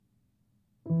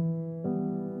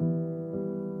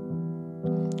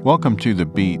Welcome to The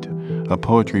Beat, a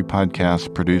poetry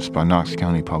podcast produced by Knox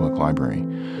County Public Library.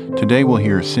 Today we'll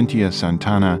hear Cynthia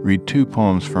Santana read two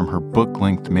poems from her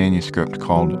book-length manuscript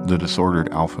called The Disordered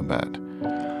Alphabet.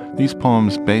 These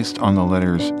poems, based on the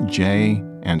letters J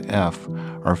and F,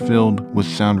 are filled with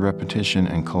sound repetition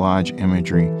and collage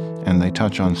imagery, and they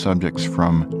touch on subjects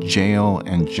from jail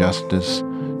and justice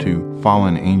to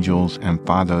fallen angels and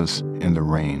fados in the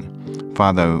rain.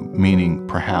 Fado meaning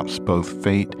perhaps both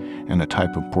fate and a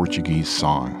type of Portuguese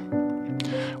song.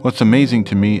 What's amazing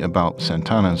to me about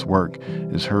Santana's work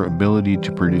is her ability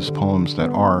to produce poems that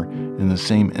are, in the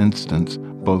same instance,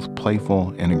 both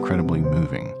playful and incredibly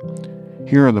moving.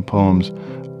 Here are the poems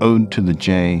Ode to the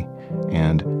J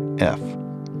and F.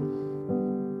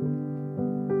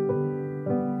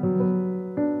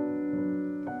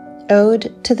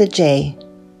 Ode to the J.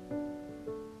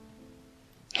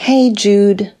 Hey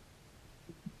Jude,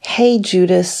 hey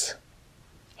Judas,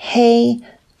 hey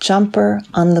jumper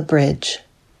on the bridge.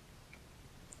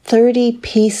 30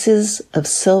 pieces of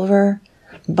silver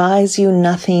buys you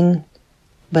nothing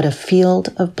but a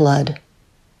field of blood.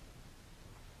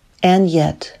 And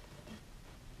yet,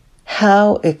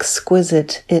 how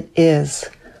exquisite it is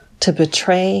to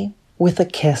betray with a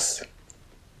kiss.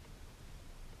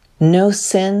 No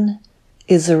sin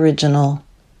is original,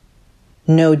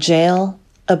 no jail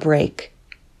a break.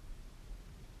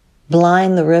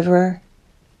 Blind the river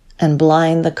and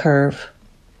blind the curve.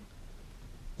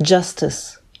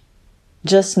 Justice,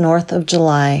 just north of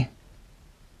July.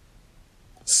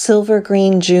 Silver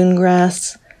green June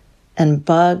grass and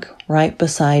bug right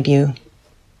beside you.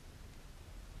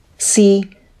 See,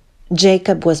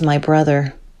 Jacob was my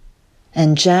brother,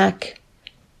 and Jack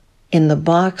in the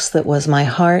box that was my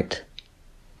heart,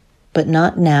 but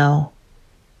not now.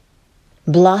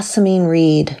 Blossoming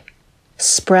reed,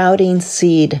 sprouting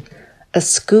seed, a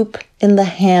scoop in the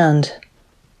hand,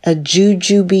 a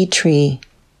jujube tree.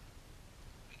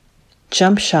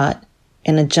 Jump shot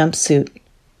in a jumpsuit,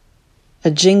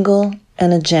 a jingle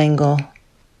and a jangle.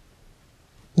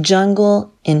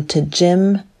 Jungle into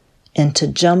gym, into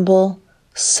jumble,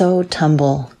 so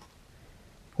tumble.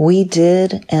 We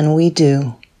did and we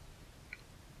do.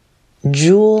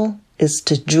 Jewel is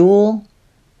to jewel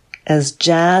as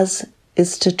jazz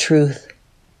is to truth.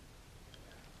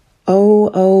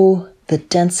 Oh, oh, the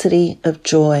density of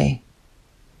joy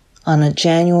on a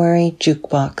January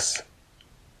jukebox.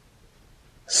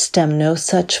 Stem no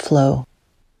such flow.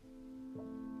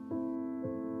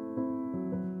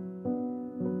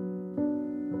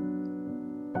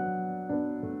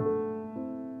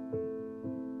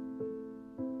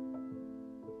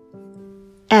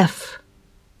 F.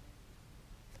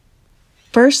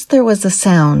 First there was a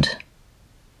sound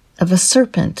of a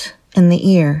serpent in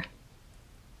the ear,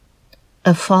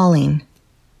 of falling,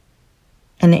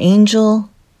 an angel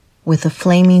with a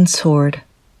flaming sword,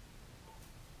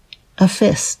 a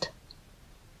fist,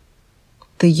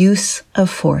 the use of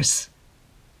force.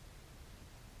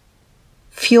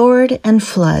 Fjord and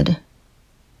flood,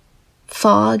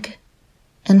 fog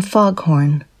and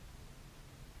foghorn.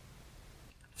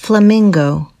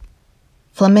 Flamingo,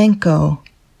 flamenco,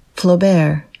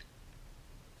 Flaubert.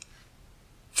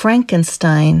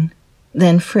 Frankenstein,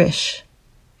 then Frisch.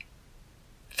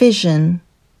 Fission,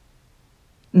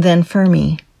 then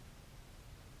Fermi.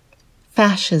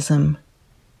 Fascism,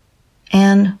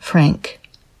 Anne Frank.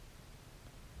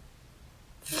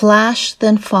 Flash,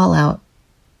 then Fallout,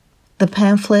 the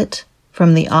pamphlet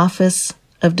from the Office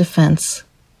of Defense.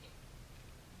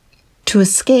 To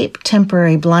escape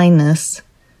temporary blindness,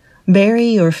 bury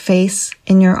your face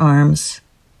in your arms.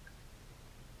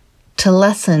 To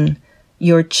lessen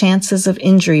your chances of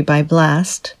injury by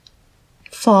blast,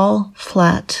 fall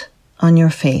flat on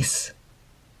your face.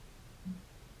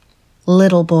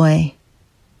 Little boy,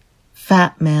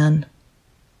 fat man,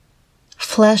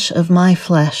 flesh of my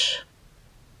flesh,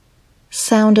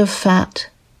 sound of fat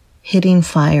hitting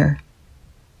fire.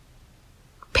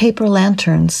 Paper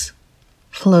lanterns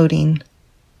floating.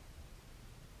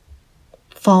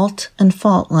 Fault and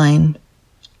fault line.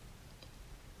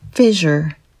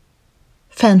 Fissure,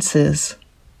 fences,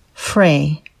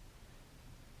 fray.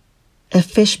 A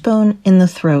fishbone in the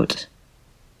throat.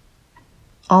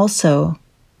 Also,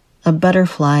 a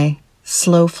butterfly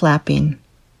slow flapping.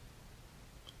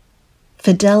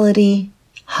 Fidelity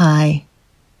high.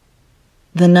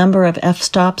 The number of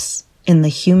f-stops in the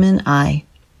human eye.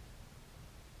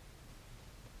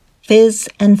 Fizz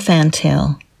and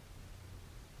fantail.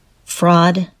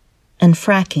 Fraud and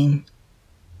fracking.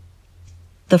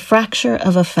 The fracture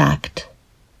of a fact.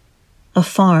 A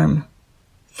farm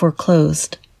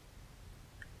foreclosed.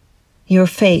 Your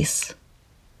face.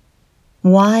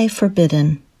 Why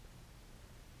forbidden?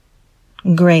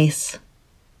 grace,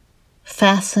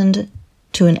 fastened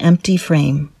to an empty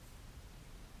frame.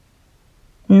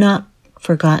 Not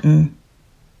forgotten,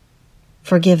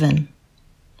 forgiven.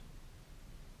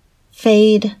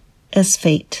 Fade as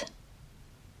fate,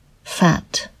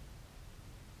 fat,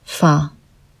 fa.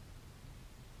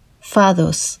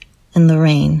 Fados in the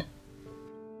rain.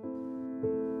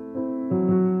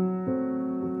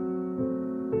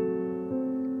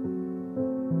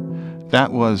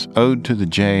 That was Ode to the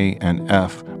J and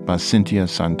F by Cynthia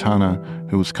Santana,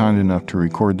 who was kind enough to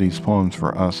record these poems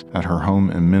for us at her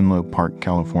home in Menlo Park,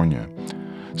 California.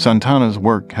 Santana's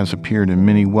work has appeared in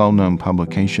many well-known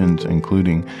publications,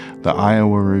 including the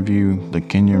Iowa Review, the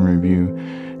Kenyon Review,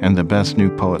 and the Best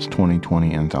New Poets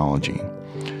 2020 anthology.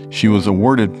 She was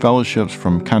awarded fellowships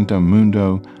from Canto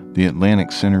Mundo, the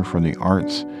Atlantic Center for the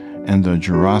Arts, and the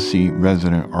Jurasi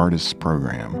Resident Artists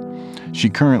Program. She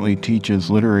currently teaches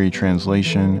literary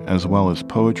translation as well as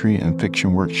poetry and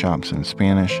fiction workshops in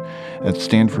Spanish at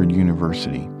Stanford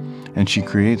University, and she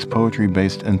creates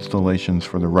poetry-based installations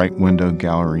for the Right Window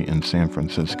Gallery in San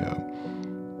Francisco.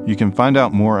 You can find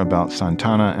out more about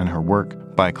Santana and her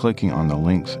work by clicking on the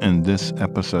links in this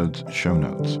episode's show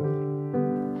notes.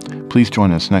 Please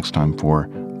join us next time for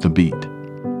The Beat.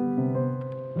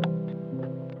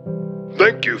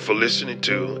 Thank you for listening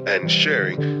to and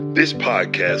sharing this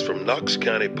podcast from Knox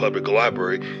County Public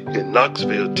Library in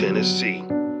Knoxville, Tennessee.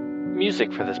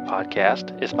 Music for this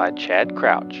podcast is by Chad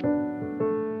Crouch.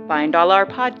 Find all our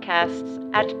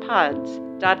podcasts at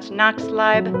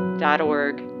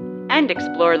pods.knoxlib.org and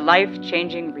explore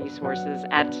life-changing resources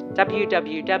at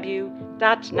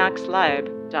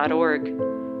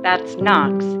www.knoxlib.org. That's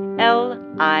Knox,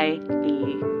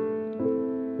 L-I-B.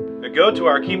 Go to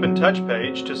our Keep in Touch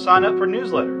page to sign up for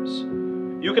newsletters.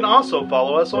 You can also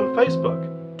follow us on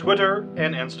Facebook, Twitter,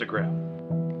 and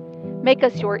Instagram. Make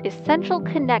us your essential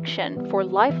connection for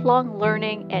lifelong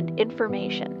learning and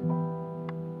information.